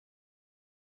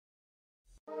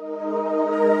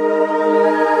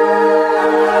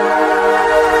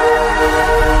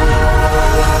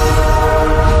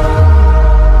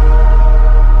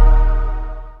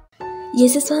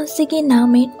යේසුස් වහන්සේගේ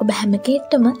නාමයෙන් ඔබ හැම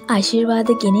කෙනෙක්ටම ආශිර්වාද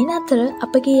ගෙනෙන අතර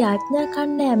අපගේ යාඥා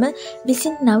කණ්ඩායම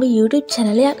විසින් නව YouTube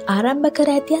චැනලයක් ආරම්භ කර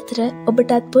ඇති අතර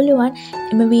ඔබටත් පුළුවන්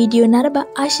එම වීඩියෝ නරඹා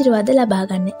ආශිර්වාද ලබා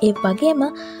ගන්න. ඒ වගේම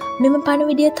මෙම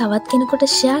පණිවිඩය තවත් කෙනෙකුට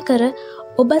ෂෙයා කර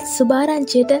ඔබත්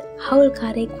සුභාරංචියට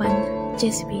හවුල්කාරයෙක් වන්න.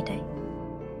 ජේසුස් පීඩයි.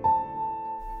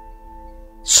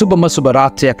 සුබම සුබ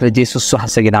රාත්‍රියක් යේසුස්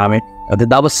වහන්සේගේ නාමයෙන් අද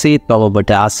දවසේත්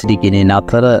ඔබට ආශිර්වාද ගෙනෙන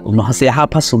අතර උන්වහන්සේ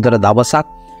යහපත් සුන්දර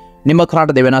දවසක් නිම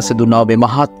කරාට දෙවනාසේ දුන්නා ඔබේ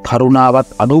මහත්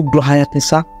කරුණාවත් අනුග්‍රහයත්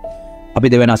නිසා අපි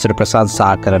දෙවනාසට ප්‍රශංසා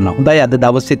කරනවා. හොඳයි අද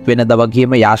දවසෙත් වෙනදා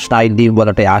වගේම යාඥා ඉල්ලීම්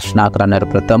වලට යාඥා කරන්න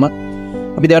ප්‍රථම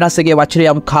අපි දෙවනාසේගේ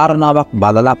වචනේ යම් කාරණාවක්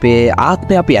බලලා අපේ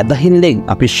ආත්මය අපි ඇදහිල්ලෙන්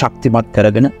අපි ශක්තිමත්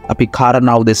කරගෙන අපි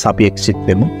කාරණා උදෙස අපි එක්සිට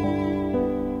වෙමු.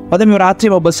 අද මේ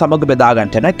රාත්‍රියේ ඔබ සමග බෙදා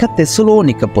ගන්නට යන 1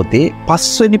 තෙසලෝනික පොතේ 5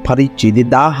 වෙනි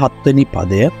පරිච්ඡේදයේ 17 වෙනි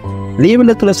පදය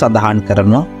ලියවිල තුළ සඳහන්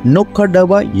කරනවා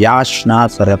නොකඩව යාඥා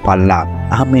කරපල්ලා.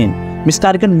 ආමෙන්.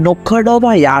 මිස්ටර්ක නොකඩව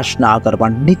යාඥා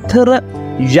කරපන්. නිතර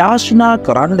යාඥා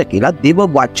කරන්න කියලා දේව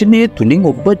වචනේ තුලින්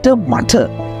ඔබට මට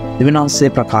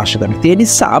දෙවියන්සේ ප්‍රකාශ කරනවා. ඒ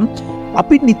නිසා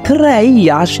අපි නිතර ඇයි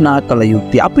යාඥා කළ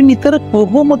යුත්තේ? අපි නිතර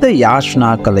කොහොමද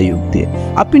යාඥා කළ යුත්තේ?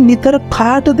 අපි නිතර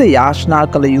කාටද යාඥා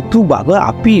කළ යුතු බව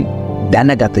අපි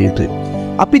දැනගත යුතුයි.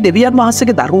 අපි දෙවියන්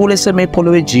වහන්සේගේ දරුවෝ ලෙස මේ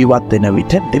පොළොවේ ජීවත් වෙන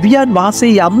විට දෙවියන් වහන්සේ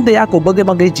යම් දෙයක් ඔබගේ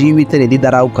මගේ ජීවිතේ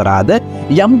එළිදරව් කරාද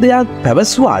යම් දෙයක්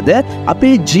පැවසුවාද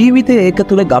අපේ ජීවිතේ ඒක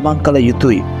තුල ගමන් කළ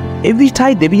යුතුයි.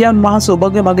 එවිටයි දෙවියන් වහන්සේ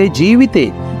ඔබගේ මගේ ජීවිතේ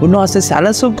උන්වහන්සේ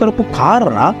සැලසුම් කරපු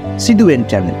කාරණා සිදුවෙන්න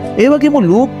යන්නේ. ඒ වගේම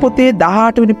ලූක් පොතේ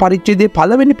 18 වෙනි පරිච්ඡේදයේ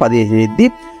 1 වෙනි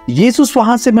පදයේදී යේසුස්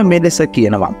වහන්සේම මේ ලෙස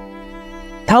කියනවා.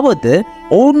 තවද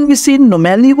ඔවුන් විසින්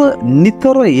නොමැලිව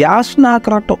නිතර යාඥා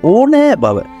කරට ඕනෑ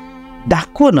බව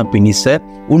දක්වන පිණිස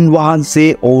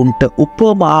උන්වහන්සේ ඔවුන්ට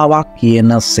උපමාවක්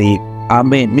කියනසේ.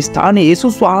 ආමේන්. මේ ස්ථානයේ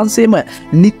යේසුස් වහන්සේම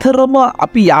නිතරම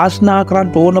අපි යාඥා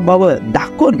කරන්න ඕන බව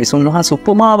දක්වන මේ උන්වහන්සේ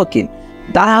උපමාවකින්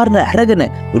උදාහරණ අරගෙන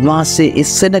උන්වහන්සේ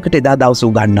එස්සෙනකට එදා දවස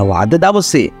උගන්වනවා. අද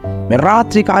දවසේ මේ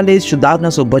රාත්‍රී කාලයේ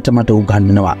සුදානස ඔබට මට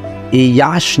උගන්වනවා. ඒ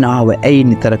යාඥාව ඇයි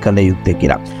නිතර කළ යුත්තේ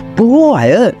කියලා. බොහෝ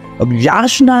අය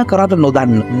යාඥා කරන්න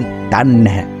දන්නේ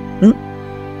නැහැ.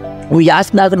 ඔය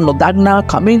යාඥා කරන නොදන්නා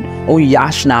කමින් ඔය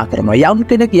යාඥා කරනවා. යම්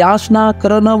කෙනෙක් යාඥා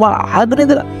කරනවා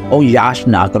අහගෙනද ඔය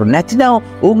යාඥා කරනවා. නැතිනම්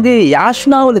උන්ගේ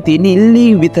යාඥාවල තියෙන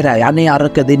ඉල්ලීම් විතරයි. අනේ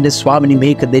අරක දෙන්න ස්වාමිනී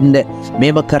මේක දෙන්න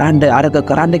මේව කරන්න අරක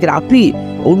කරන්න කියලා අපි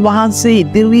උන්වහන්සේ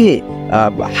ඉදිරියේ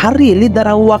හරි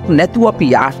එළිදරව්වක් නැතුව අපි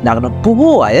යාඥා කරන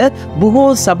බොහෝ අය බොහෝ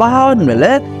සභාවන් වල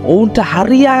ඔවුන්ට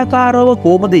හරියාකාරව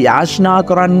කොහොමද යාඥා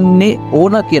කරන්නේ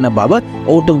ඕන කියන බව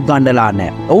ඔවුන්ට උගන්වලා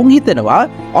නැහැ. ඔවුන් හිතනවා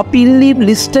අපි ඉල්ලීම්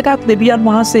ලිස්ට් එකක් දෙවියන්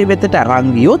වහන්සේ වෙතට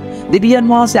අරන් ගියොත් දෙවියන්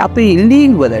වහන්සේ අපේ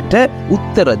ඉල්ලීම් වලට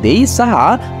උත්තර දෙයි සහ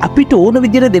අපිට ඕන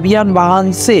විදිහට දෙවියන්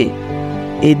වහන්සේ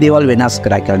ඒ දේවල් වෙනස්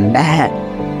කරයි කියලා නැහැ.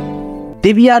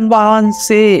 දෙවියන්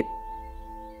වහන්සේ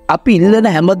අපි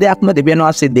ඉල්ලන හැම දෙයක්ම දෙවියන්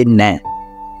වහන්සේ දෙන්නේ නැහැ.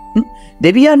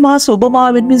 දෙවියන් වහන්සේ ඔබ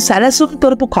මා වෙනුවෙන් සැලසුම්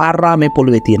කරපු කාරණා මේ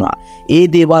පොළොවේ තියෙනවා. ඒ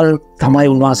දේවල් තමයි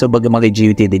උන්වහන්සේ ඔබගේ මගේ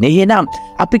ජීවිතේ දෙන්නේ. එහෙනම්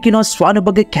අපි කියනවා ස්වාමී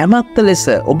ඔබගේ කැමැත්ත ලෙස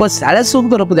ඔබ සැලසුම්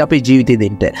කරපු දේ අපේ ජීවිතේ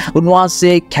දෙන්න.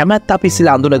 උන්වහන්සේ කැමැත්ත අපි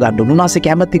ඉස්සෙල්ලා අඳුන ගන්න. උන්වහන්සේ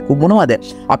කැමැති මොනවද?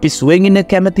 අපි සුවෙන් ඉන්න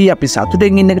කැමැති, අපි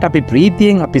සතුටෙන් ඉන්න එකට අපි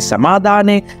ප්‍රීතියෙන්, අපි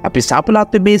සමාදානයෙන්, අපි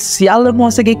සාපලත්වයෙන් මේ සියල්ල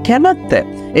උන්වහන්සේගේ කැමැත්ත.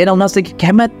 එහෙනම් උන්වහන්සේගේ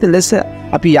කැමැත්ත ලෙස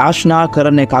අපි යාඥා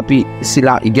කරන එක අපි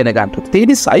ඉස්සෙල්ලා ඉගෙන ගන්න. ඒ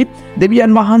නිසායි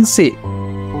දෙවියන් වහන්සේ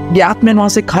ආත්මයන්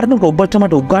වහන්සේ කරුණු ඔබට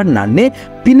මට උගන්වන්නේ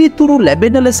පිළිතුරු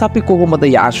ලැබෙන ලෙස අපි කොහොමද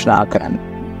යාඥා කරන්නේ.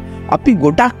 අපි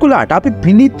ගොඩක් වෙලාට අපි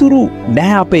පිළිතුරු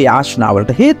නැහැ අපේ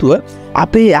යාඥාවලට. හේතුව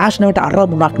අපේ යාඥාවට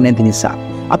අරමුණක් නැති නිසා.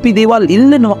 අපි දේවල්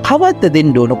ඉල්ලනවා කවද්ද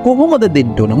දෙන්න ඕන, කොහොමද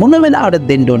දෙන්න ඕන, මොන වෙලාවටද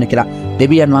දෙන්න ඕන කියලා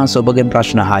දෙවියන් වහන්සේ ඔබගෙන්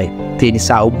ප්‍රශ්න අහයි. ඒ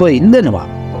නිසා ඔබ ඉල්ලනවා.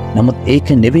 නමුත්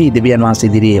ඒක නෙවෙයි දෙවියන් වහන්සේ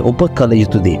ඉදිරියේ ඔබ කළ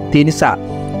යුතු දේ. ඒ නිසා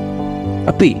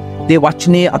අපි දේ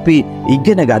වචනේ අපි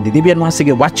ඉගෙන ගන්න. දෙවියන්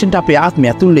වහන්සේගේ වචනට අපේ ආත්මය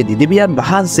ඇතුල් වෙදී දෙවියන්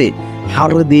වහන්සේ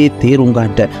හරිදී තේරුම්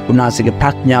ගන්නට උන්වහන්සේගේ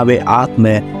ප්‍රඥාවේ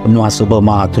ආත්මය උන්වහන්සේ ඔබ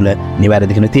මා තුළ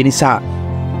නිවැරදි කරන. ඒ නිසා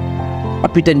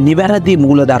අපිට නිවැරදි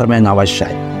මූල ධර්මයන්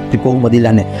අවශ්‍යයි. අපි කොහොමද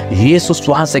ඉල්ලන්නේ? යේසුස්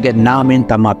වහන්සේගේ නාමයෙන්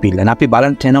තමයි අපි ඉල්ලන්නේ. අපි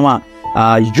බලන්න යනවා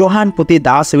යෝහන් පොතේ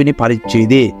 16 වෙනි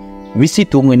පරිච්ඡේදයේ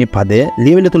 23 වෙනි පදය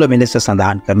ලියවිල තුල මෙලෙස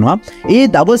සඳහන් කරනවා. ඒ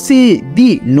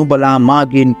දවසේදී නුඹලා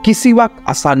මාගෙන් කිසිවක්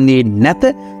අසන්නේ නැත.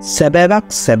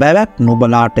 සැබෑවක්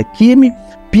නුඹලාට කියමි.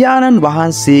 පියාණන්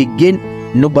වහන්සේගෙන්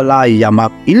නුඹලා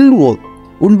යමක් ඉල්ලුවොත්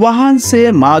උන්වහන්සේ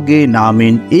මාගේ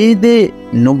නාමයෙන් ඒ දේ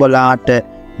නුඹලාට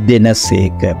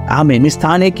දෙනසේක. ආමේන්. මේ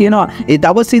ස්ථානයේ කියනවා ඒ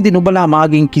දවසේදී නුඹලා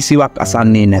මාගෙන් කිසිවක්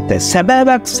අසන්නේ නැත.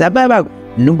 සැබෑවක්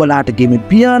නුඹලාට කියමි.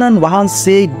 පියාණන්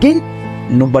වහන්සේගෙන්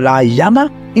නුඹලා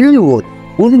යමක් ඉල්ලුවොත්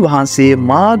උන්වහන්සේ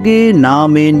මාගේ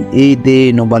නාමයෙන් ඒ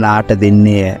දේ නුඹලාට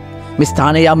දෙන්නේය. මේ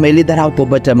ස්ථානයේ යම් එළිදරව්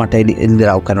ඔබට මට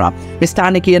එළිදරව් කරනවා. මේ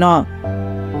ස්ථානයේ කියනවා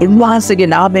උන්වහන්සේගේ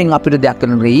නාමයෙන් අපිට දෙයක්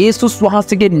කරනවා. යේසුස්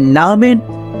වහන්සේගේ නාමයෙන්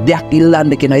දෙයක්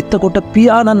ඉල්ලන්න කියන. එතකොට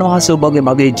පියාණන් වහන්සේ ඔබගේ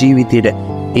මගේ ජීවිතයට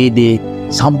ඒ දේ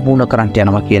සම්පූර්ණ කරන්නට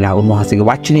යනවා කියලා උන්වහන්සේගේ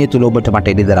වචනය තුල ඔබට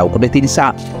මට එළිදරව් කරනවා. ඒ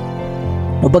නිසා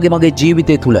ඔබගේ මගේ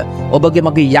ජීවිතය තුල ඔබගේ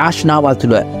මගේ යාඥාවල්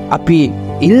තුල අපි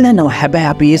ඉල්ලනවා. හැබැයි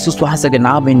අපි යේසුස් වහන්සේගේ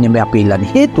නාමයෙන් නෙමෙයි අපි ඉල්ලන්නේ.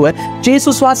 හේතුව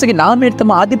යේසුස් වහන්සේගේ නාමයෙන්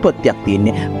තමයි ආධිපත්‍යයක්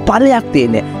තියෙන්නේ, බලයක්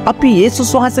තියෙන්නේ. අපි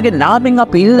යේසුස් වහන්සේගේ නාමයෙන්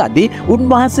අපි ඉල්ලදී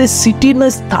උන්වහන්සේ සිටින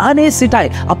ස්ථානයේ සිටයි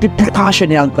අපි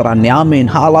ප්‍රකාශනයක් කරන්නේ.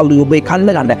 ආමේන්. හාලෙලූයා. ඔබේ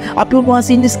කන්න ගන්න. අපි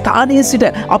උන්වහන්සේ ඉන්න ස්ථානයේ සිට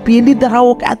අපි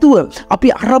එළිදරව්වක් ඇතුව,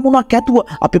 අපි අරමුණක් ඇතුව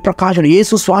අපි ප්‍රකාශන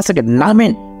යේසුස් වහන්සේගේ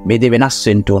නාමයෙන් මේ දේ වෙනස්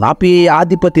වෙන්න ඕන. අපි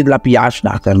ආධිපතියදලා අපි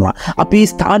යාඥා කරනවා. අපි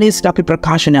ස්ථානයේ සිට අපි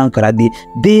ප්‍රකාශනයක් කරද්දී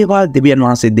දේවල් දෙවියන්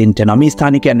වහන්සේ දෙන්න යනවා. මේ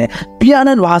ස්ථානය කියන්නේ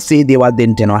පියාණන් වහන්සේ දේවල්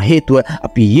දෙන්න යනවා. හේතුව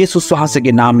අපි යේසුස්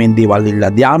වහන්සේගේ නාමයෙන් දේවල්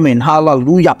ඉල්ලදී. ආමෙන්.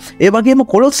 හාලෙලූයා. ඒ වගේම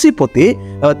කොලොස්සි පොතේ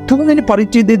 3 වෙනි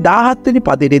පරිච්ඡේදයේ 17 වෙනි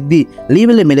පදයේදී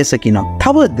ලියවිල මෙලෙස කියනවා.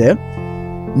 තවද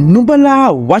නුඹලා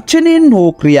වචනෙන් හෝ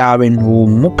ක්‍රියාවෙන් හෝ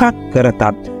මොකක්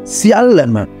කරතත්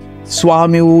සියල්ලම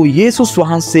ස්වාමී වූ යේසුස්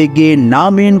වහන්සේගේ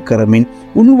නාමයෙන් කරමින්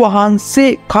උන්වහන්සේ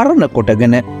කරන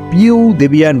කොටගෙන පිය වූ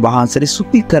දෙවියන් වහන්සේට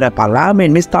ස්තුති කරපළා.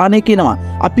 මේ ස්ථානයේ කියනවා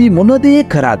අපි මොන දේ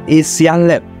කරත් ඒ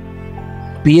සියල්ල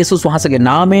යේසුස් වහන්සේගේ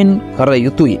නාමයෙන් කර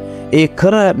යුතුයි. ඒ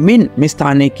කරමින් මේ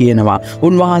ස්ථානයේ කියනවා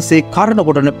උන්වහන්සේ කරන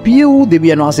කොටන පිය වූ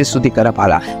දෙවියන් වහන්සේ ස්තුති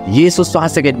කරපළා. යේසුස්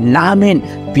වහන්සේගේ නාමයෙන්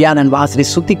පියාණන් වහන්සේට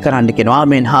ස්තුති කරන්න කියනවා.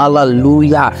 ආමෙන්.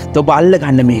 හාලෙලූයා. ඔබ අල්ල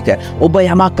ගන්න මේක. ඔබ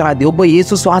යමක් කරද්දී ඔබ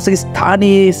යේසුස් වහන්සේගේ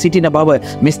ස්ථානයේ සිටින බව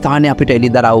මේ ස්ථානය අපිට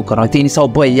එළිදරව් කරනවා. ඒ නිසා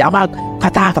ඔබ යමක්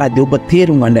කතා කරද්දී ඔබ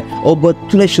තේරුම් ගන්න ඔබ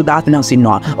තුල සුදාත්මයක්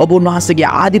ඉන්නවා. ඔබ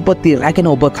උන්වහන්සේගේ ආධිපත්‍ය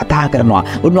රැගෙන ඔබ කතා කරනවා.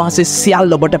 උන්වහන්සේ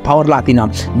සියල්ල ඔබට පවර්ලා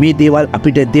තිනවා. මේ දේවල්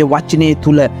අපිට දේ වචනේ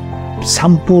තුල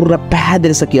සම්පූර්ණ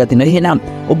පැහැදිලිස කියලා තිනවා. එහෙනම්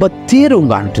ඔබ තේරුම්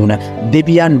ගන්න ඕන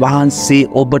දෙවියන් වහන්සේ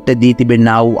ඔබට දී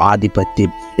තිබෙනා වූ ආධිපත්‍ය.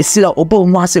 ඉස්සෙල්ලා ඔබ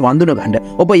උන්වහන්සේ වඳුන ගන්න.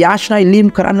 ඔබ යාඥා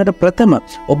ඉල්ලීම් කරන්නට ප්‍රථම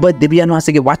ඔබ දෙවියන්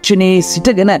වහන්සේගේ වචනේ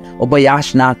සිටගෙන ඔබ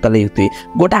යාඥා කළ යුතුයි.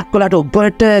 ගොඩක් වෙලාට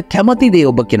ඔබට කැමති දේ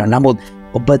ඔබ කියනවා. නමුත්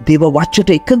ඔබ දේව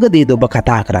වචනට එකඟ දේද ඔබ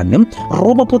කතා කරන්නේ.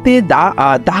 රෝම පොතේ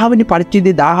 10 වෙනි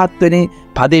පරිච්ඡේදයේ 17 වෙනි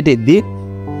පදයේදී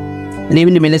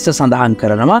ලියවිලි මෙලෙස සඳහන්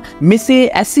කරනවා. මෙසේ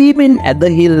ඇසීමෙන්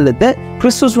ඇදහිල්ලද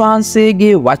ක්‍රිස්තුස්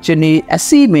වහන්සේගේ වචනේ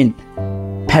ඇසීමෙන්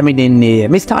පැමිණෙන්නේ.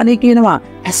 මේ ස්ථානයේ කියනවා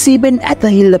ඇසීමෙන්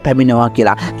ඇදහිල්ල පැමිණෙනවා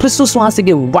කියලා. ක්‍රිස්තුස්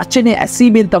වහන්සේගේ වචනේ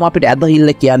ඇසීමෙන් තමයි අපිට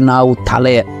ඇදහිල්ල කියනා වූ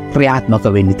තලය ක්‍රියාත්මක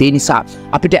වෙන්නේ. ඒ නිසා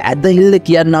අපිට ඇදහිල්ල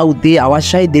කියනා වූ දේ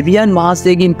අවශ්‍යයි දෙවියන්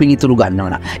වහන්සේගෙන් පිළිතුරු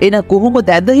ගන්නවන. එන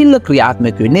කොහොමද ඇදහිල්ල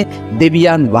ක්‍රියාත්මක වෙන්නේ?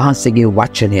 දෙවියන් වහන්සේගේ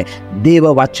වචනය, දේව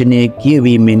වචනය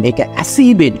කියවීමෙන්, ඒක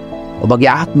ඇසීමෙන් ඔබගේ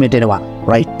ආත්මයට එනවා.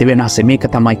 රයිට්. දෙවියන් වහන්සේ මේක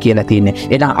තමයි කියලා තියෙන්නේ.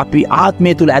 එහෙනම් අපි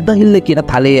ආත්මය තුල ඇදහිල්ල කියන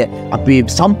තලය අපි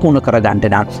සම්පූර්ණ කරගන්න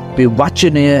නම් අපි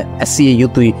වචනය ඇසිය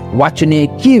යුතුයි, වචනය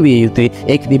කියවිය යුතුයි.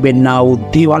 ඒක තිබෙනා වූ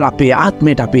දේවල් අපේ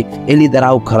ආත්මයට අපි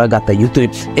එළිදරව් කරගත යුතුයි.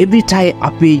 එවිටයි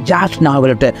අපි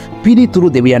යාඥාවලට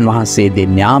පිළිතුරු දෙවියන් වහන්සේ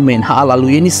දෙන්නේ. ආමෙන්.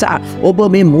 හාලෙලූයා. නිසා ඔබ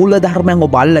මේ මූල ධර්මයන්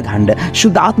ඔබ අල්ල ගන්න.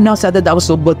 සුදාත්මය සද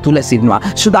දවස ඔබ තුල සිටිනවා.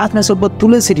 සුදාත්මය ඔබ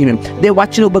තුල සිටින දේ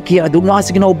වචන ඔබ කියා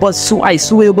දුන්නාසේ කියන ඔබ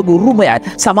සුවයි ඔබගේ උරුමයයි,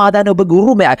 සමාදාන ඔබ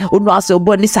උරුමයයි. උන්වහන්සේ ඔබ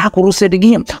නිසා කුරුසෙට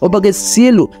ගිහින් ඔබගේ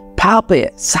සියලු පාපය,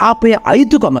 සාපය,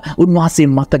 අයිතුකම උන්වහන්සේ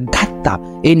මත ගත්තා.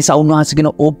 ඒ නිසා උන්වහන්සේ කියන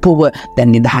ඔබව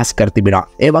දැන් නිදහස් කර තිබෙනවා.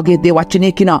 ඒ වගේ දේ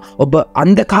වචනේ කියන ඔබ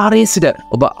අන්ධකාරයේ සිට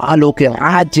ඔබ ආලෝකයේ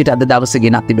රාජ්‍යයට අද දවසේ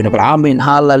ගෙනත් තිබෙනවා. ආමෙන්.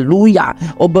 හාලෙලූයා.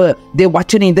 ඔබ දේ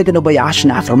වචනේ ඉඳගෙන ඔබ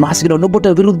යාඥා කරනවා. කියන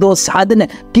ඔබට විරුද්ධව සාධන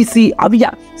කිසි අවිය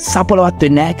සඵලවත්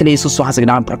වෙන්නේ නැහැ කියලා යේසුස්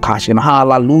වහන්සේගේ නාම ප්‍රකාශ කරනවා.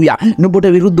 හාලෙලූයා.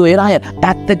 නුඹට විරුද්ධව ඒ අය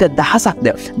පැත්තක දහසක්ද,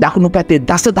 දකුණු පැත්තේ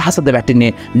දසදහසද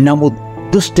වැටෙන්නේ. නමුත්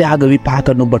දුෂ්ටයාගේ විපාක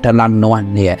නුඹට ලං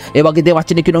නොවන්නේ. ඒ වගේ දේ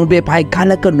වචනේ කියන ඔබේ පහයි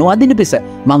ගලක නොවදින පිස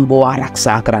මං බෝ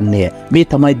ආරක්ෂා කරන්නේ. මේ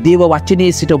තමයි දේව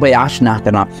වචනේ සිට ඔබ යාඥා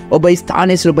කරනවා. ඔබ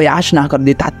ස්ථානයේ සිට ඔබ යාඥා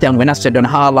කරද්දී තත්ත්වයන් වෙනස්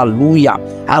වෙනවා. හාලෙලූයා.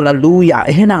 හාලෙලූයා.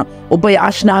 එහෙනම් ඔබ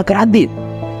යාඥා කරද්දී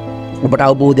ඔබට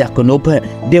අවබෝධයක් වන ඔබ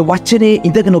දේ වචනේ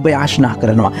ඉඳගෙන ඔබ යාඥා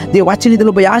කරනවා. දේ වචනේ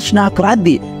ඉඳලා ඔබ යාඥා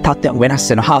කරද්දී තත්ත්වයන් වෙනස්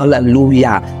වෙනවා.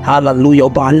 හාලෙලූයා. හාලෙලූයා.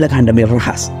 ඔබ අල්ල ගන්න මේ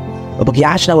රහස්. ඔබගේ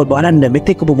යාඥාව බලන්න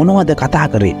මෙතෙක් ඔබ මොනවද කතා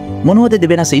කරේ? මොනවද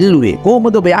වෙනස ඉල්ලුවේ?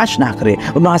 කොහොමද ඔබ යාඥා කරේ?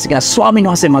 උන්වහන්සේ කියන ස්වාමීන්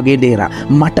වහන්සේ මගේ දේරා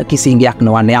මට කිසිංගයක්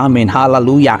නොවන්නේ. ආමෙන්.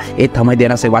 හාලෙලූයා. ඒ තමයි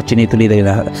දෙනසේ වචනේ තුල ඉඳගෙන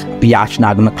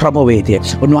යාඥා කරන ක්‍රමවේදය.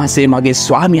 උන්වහන්සේ මගේ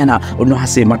ස්වාමියාණන්.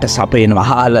 උන්වහන්සේ මට සපයනවා.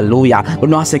 හාලෙලූයා.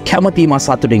 උන්වහන්සේ කැමති මා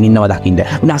සතුටින් ඉන්නවා දකින්න.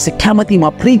 උන්වහන්සේ කැමති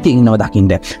මා ප්‍රීතියෙන් ඉන්නවා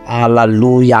දකින්න.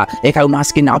 හාලෙලූයා. ඒකයි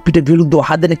උන්වහන්සේ කියන අපිට විරුද්ධව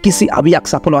හදන කිසි අවියක්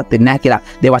සඵලවත් වෙන්නේ නැහැ කියලා.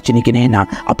 දේ වචනේ කියන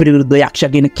එහෙනම් අපිට විරුද්ධව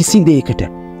යක්ෂයාගෙන කිසි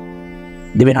දෙයකට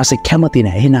දෙවියන්වහන්සේ කැමති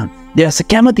නැහැ. එහෙනම් දෙවියන්වහන්සේ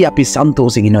කැමති අපි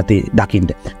සන්තෝෂයෙන් ඉන්නත් දකින්න.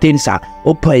 ඒ නිසා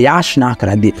ඔබ යාචනා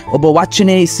කරද්දී ඔබ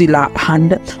වචනේ ඉස්සලා අහන්න,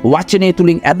 වචනේ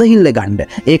තුලින් ඇදහිල්ල ගන්න.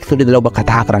 ඒක තුලින් ඔබ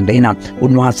කතා කරන්න. එහෙනම්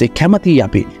උන්වහන්සේ කැමති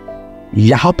අපි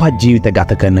යහපත් ජීවිත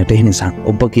ගත කරන්නට. ඒ නිසා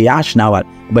ඔබගේ යාචනාවල්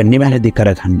ඔබ නිවැරදි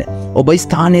කරගන්න. ඔබ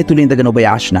ස්ථානය තුල ඉඳගෙන ඔබ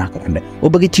යාචනා කරන්න.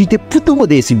 ඔබගේ ජීවිතේ පුදුම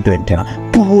දේ සිද්ධ වෙන්න.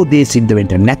 බොහෝ දේ සිද්ධ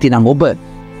වෙන්න. නැතිනම්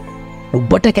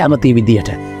ඔබට කැමති විදියට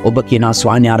ඔබ කියනවා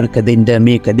ස්වාමී අරක දෙන්න,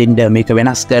 මේක දෙන්න, මේක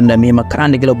වෙනස් කරන්න, මේම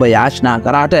කරන්න කියලා ඔබ යාචනා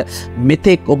කරාට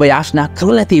මෙතෙක් ඔබ යාචනා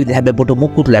කරලා තියෙ විදිහ හැබැයි ඔබට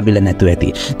මුකුත් ලැබිලා නැතුව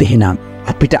ඇති. එහෙනම්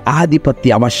අපිට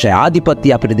ආධිපත්‍ය අවශ්‍යයි.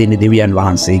 ආධිපත්‍ය අපිට දෙන්නේ දෙවියන්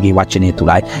වහන්සේගේ වචනේ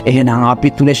තුලයි. එහෙනම්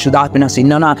අපි තුල සුදාත්මනස්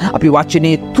ඉන්නවා. අපි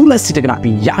වචනේ තුල සිටගෙන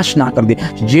අපි යාචනා කරද්දී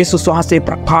ජේසුස් වහන්සේ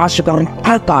ප්‍රකාශ කරන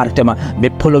ආකාරයටම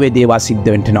මේ පොළොවේ දේවල් සිද්ධ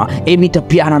වෙනවා. ඒ විට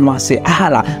පියාණන් වහන්සේ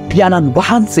අහලා පියාණන්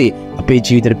වහන්සේ අපේ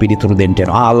ජීවිතේ පිළිතුරු දෙන්න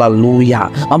යනවා. හාලෙලූයා.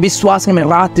 මම විශ්වාස කරන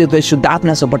රාත්‍රියේ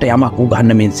සුදාත්මනස් ඔබට යමක්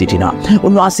උගන්වමින් සිටිනවා.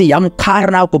 උන්වහන්සේ යම්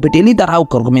කාරණාවක් ඔබට එළිදරව්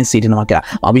කරමින් සිටිනවා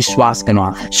කියලා මම විශ්වාස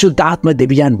කරනවා. සුදාත්ම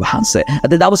දෙවියන් වහන්සේ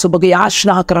අද දවස් ඔබගේ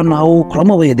යාචනා කරන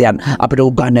ක්‍රමවේදයන් අපිට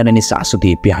උගන්වන නිසා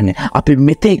සුදීපයන්නේ. අපි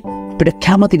මෙතෙක් අපිට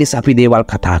කැමති නිසා අපි දේවල්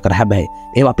කතා කර. හැබැයි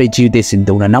ඒවා අපේ ජීවිතේ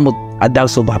සිද්ධ වුණා. නමුත් අද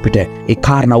දවස් ඔබ අපිට ඒ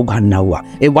කාරණා උගන්වනවා.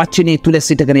 ඒ වචනේ තුල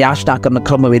සිටගෙන යාචනා කරන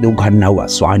ක්‍රමවේද උගන්වනවා.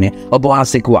 ස්වාමී ඔබ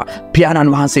වහන්සේ කිව්වා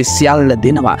පියාණන් වහන්සේ සියල්ල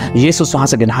දෙනවා. යේසුස්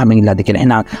වහන්සේගේ නාමයෙන් ඉල්ලද කියලා.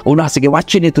 එහෙනම් උන්වහන්සේගේ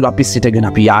වචනේ තුල අපි සිටගෙන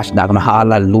අපි යාචනා කරන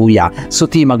හාලෙලූයා.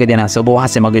 සුති මගේ දෙනස ඔබ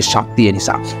වහන්සේ මගේ ශක්තිය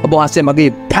නිසා. ඔබ වහන්සේ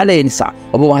මගේ ඵලය නිසා.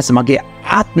 ඔබ වහන්සේ මගේ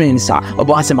ආත්මය නිසා. ඔබ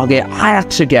වහන්සේ මගේ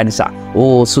ආරක්ෂකය නිසා.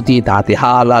 ඕ සුති තාතේ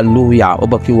හාලෙලූයා.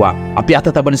 ඔබ කිව්වා අපි අත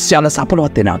තබන සියල්ල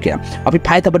සඵලවත් වෙනවා කියලා. අපි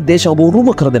පය තබන දේශ ඔබ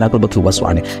උරුම කර දෙනවා කියලා ඔබ කිව්වා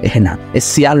ස්වාමී. එහෙනම් ඒ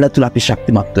සියල්ල තුල අපි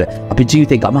ශක්තිමත්ව අපි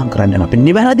ජීවිතේ ගමන් කරන්න යනවා. අපි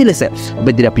නිවැරදි ලෙස ඔබ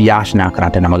ඉදිරිය අපි යාචනා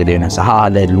කරාට නමගේ දෙවියන්ස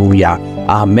හාලෙලූයා.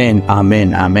 ආමෙන්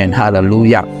ආමෙන් ආමෙන්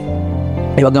හාලෙලූයා.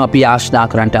 ඒ වගේම අපි යාචනා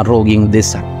කරන්නට රෝගීන්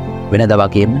උදෙසා වෙනදා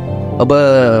වගේම ඔබ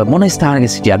මොන ස්ථානයක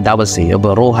සිටියත් දවසේ ඔබ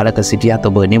රෝහලක සිටියත්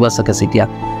ඔබ නිවසක සිටියත්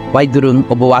වෛද්‍යවරුන්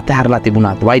ඔබ අතහැරලා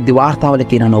තිබුණාත් වෛද්‍ය වාර්තාවල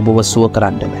කියනවා ඔබව සුව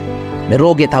කරන්න බෑ. මේ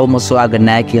රෝගේ තවම සුවගෙන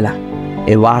නැහැ කියලා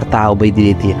ඒ වාර්තාව ඔබ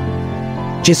ඉදිරියේ තියෙනවා.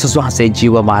 ජේසුස් වහන්සේ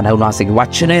ජීවමාන උන්වහන්සේගේ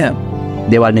වචනය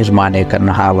දේවල් නිර්මාණය කරන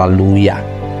හාලෙලූයා.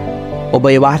 ඔබ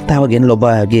ඒ වාර්තාව ගෙනලා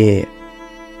ඔබගේ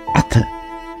අත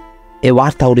ඒ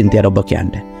වාර්තාව උරින් තියලා ඔබ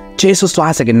කියන්නේ ජේසුස්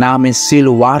වහන්සේගේ නාමයෙන්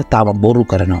සියලු වාර්තාව බොරු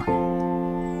කරනවා.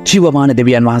 ජීවමාන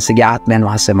දෙවියන් වහන්සේගේ ආත්මයන්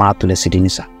වහන්සේ මා තුළ සිටි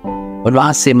නිසා.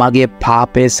 උන්වහන්සේ මගේ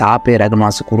පාපේ සාපේ රැගෙන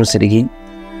වාස කුරුසිරගින්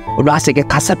උන්වහන්සේගේ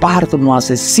කසපහරතුන්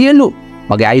වහන්සේ සියලු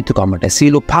මගේ අයිතුකමට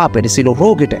සියලු පාපෙට සියලු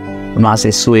රෝගෙට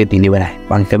උන්වහන්සේ සුවය දිලිවරයි.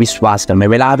 මම විශ්වාස කරන මේ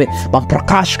වෙලාවේ මම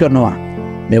ප්‍රකාශ කරනවා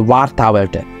මේ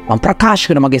වාර්තාවලට මම ප්‍රකාශ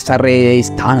කරන මගේ ශරීරයේ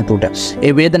ස්ථාන තුල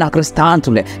ඒ වේදනාකර ස්ථාන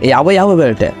තුල ඒ අවයව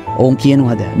වලට ඕන්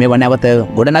කියනවාද මේව නැවත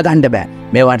ගොඩනගන්න බෑ.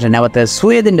 මේවට නැවත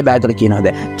සුවය දෙන්න බෑ කියලා කියනවාද.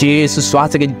 ජේසුස්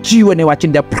වහන්සේගේ ජීවනයේ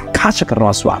වචින්ද ප්‍රකාශ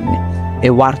කරනවා ස්වාමී.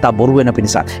 ඒ වාර්තා බොරු වෙන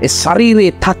පිණිස ඒ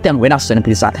ශරීරයේ තත්ත්වයන් වෙනස් වෙන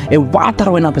පිණිස ඒ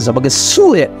වාතර වෙන පිණිස ඔබගේ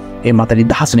සුවය ඒ මත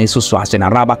නිදහසන යේසුස් වහන්සේ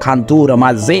රාබා කන්තුර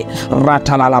මසේ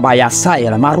රටලලබා යසය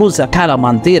මරුස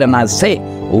කලමන්තිර නැසේ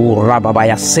ඕ රාබා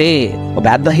යසේ ඔබ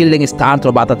අදහිල්ලෙන්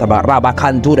ස්ථාන්තර බත තබ රාබා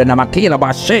කන්තුර නම කියලා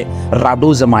භාෂේ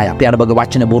රඩුසමය අපි අරබගේ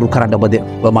වචන බොරු කරන්න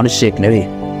ඔබ මිනිසෙක් නෙවෙයි.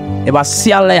 ඒවා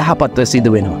සියල්ල යහපත්ව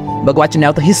සිදු වෙනවා. ඔබගේ වචන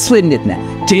නැවත හිස් වෙන්නේ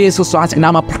නැහැ. ජේසුස් වහන්සේගේ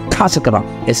නම ප්‍රකාශ කරනවා.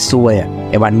 ඒ සුවය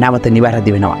ඒවා නැවත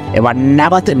නිවැරදි වෙනවා. ඒවා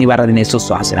නැවත නිවැරදි යේසුස්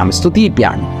වහන්සේ නම ස්තුතියි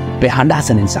පියාණන්. අපේ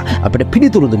හඬාසන නිසා අපිට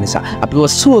පිළිතුරු දුන්න නිසා අපිව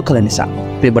සුව කළ නිසා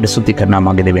අපි ඔබට ස්තුති කරනවා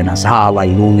මගේ දෙවියන්ස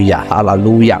හාලෙලූයා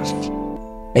හාලෙලූයා.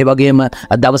 ඒ වගේම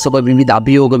දවස ඔබ විවිධ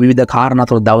අභියෝග විවිධ කාරණා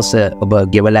තුළ දවස ඔබ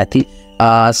ගෙවලා ඇති.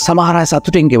 සමහර අය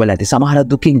සතුටින් ගෙවලා ඇති. සමහර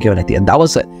දුකින් ගෙවලා ඇති.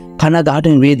 දවස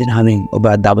කනගාටුවෙන් වේදනාවෙන් ඔබ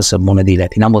දවස මුණ දීලා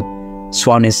ඇති. නමුත්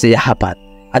ස්වාමීන්සේ යහපත්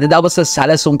අද දවස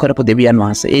සැලසුම් කරපු දෙවියන්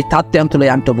වහන්සේ ඒ තත්ත්වයන් තුළ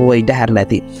යන්න ඔබ ඉඩ හැරලා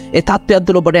ඇති. ඒ තත්ත්වයන්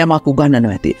තුළ ඔබට යමක්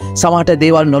උගන්වනවා ඇති. සමහරට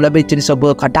දේවල් නොලැබෙච්ච නිසා ඔබ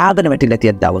කඩාගෙන වැටිලා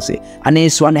ඇති දවසේ. අනේ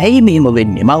ස්වාමී ඇයි මෙහෙම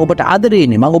වෙන්නේ? මම ඔබට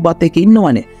ආදරේනේ. මම ඔබත් එක්ක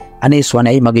ඉන්නවනේ. අනේ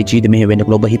ස්වාමී ඇයි මගේ ජීවිතේ මෙහෙම වෙන්නේ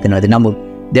කියලා ඔබ හිතනවාද? නමුත්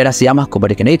දෙරස් යමක්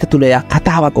ඔබට කියන ඒක තුළ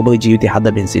කතාවක් ඔබේ ජීවිතේ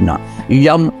හදමින් ඉන්නවා.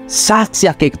 යම්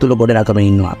සාක්ෂියක් ඒක තුළ ගොඩනගමින්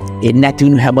ඉන්නවා. ඒ නැති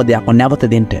වුණු හැම දෙයක්ම නැවත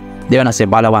දෙන්න දෙවනසේ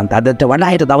බලවන්ත අදට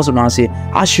වඩා හිට දවස උන්වහන්සේ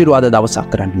ආශිර්වාද දවසක්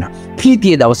කරන්න.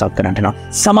 ප්‍රීතියේ දවසක් කරන්න.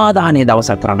 සමාදානයේ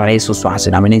දවසක් කරන්න. යේසුස්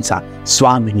වහන්සේ නම නිසා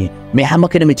ස්වාමීනි මේ හැම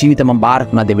කෙනෙකුගේ ජීවිතම බාර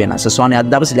කරන දෙවියන්ස ස්වාමී අද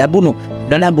දවසේ ලැබුණු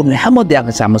නොලැබුණු හැම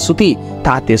දෙයක්ම සම සුති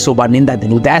තාත්තේ සෝබන්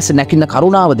දෙනු දැස නැකින්න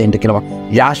කරුණාව දෙන්න කියලා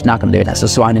යාචනා කරන දෙවියන්ස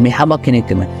ස්වාමී මේ හැම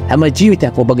කෙනෙක්ම හැම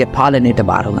ජීවිතයක් ඔබගේ පාලනයට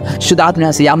බාර වුණා.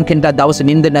 සුදාත්මයන්ස යම් කෙනෙක් දවසේ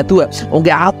නිින්ද නැතුව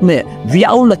ඔහුගේ ආත්මය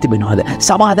වියවුල තිබෙනවද?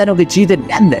 සමාදානයේ ජීවිතේ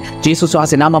නැන්ද? ජේසුස්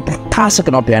වහන්සේ නම ප්‍රකාශ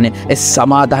කරනවා කියන්නේ ඒ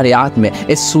සමාධාරී ආත්මය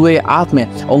ඒ සුවේ ආත්මය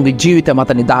ඔවුන්ගේ ජීවිත මත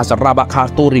නිදහස රබා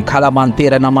කාර්තෝරි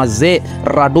කලමන්තේර නමසේ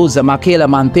රඩුස මකේල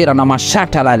මන්තේර නම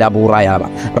ශටලා ලැබුවා පූරායාව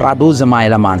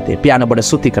රඩෝසමයිල මාන්තේ පියාන බොඩ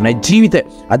සුති කරන ජීවිත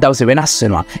අදවස වෙනස්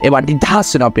වෙනවා ඒවා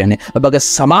නිදහස් වෙනවා පියන්නේ ඔබගේ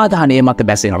සමාධානයේ මත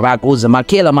බැසෙන රාගෝසම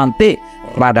කියලා මන්තේ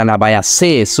රාඩලා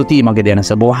බයසේ සුති මගේ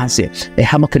දෙනස බෝහන්සේ ඒ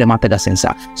හැම කෙනෙක් මත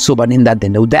ගසෙන්සා සුබ නින්දා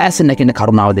දෙන්න උදෑසන නැකින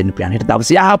කරුණාව දෙන්න පියන්නේ හිට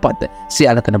දවස් යහපත්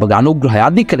සියල්ල කරන ඔබගේ අනුග්‍රහය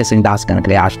අධික ලෙසින් දාස් කරන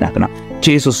කියලා ආශනා කරනවා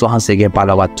ජේසුස් වහන්සේගේ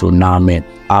බලවත් නාමයෙන්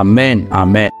ආමෙන්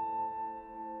ආමෙන්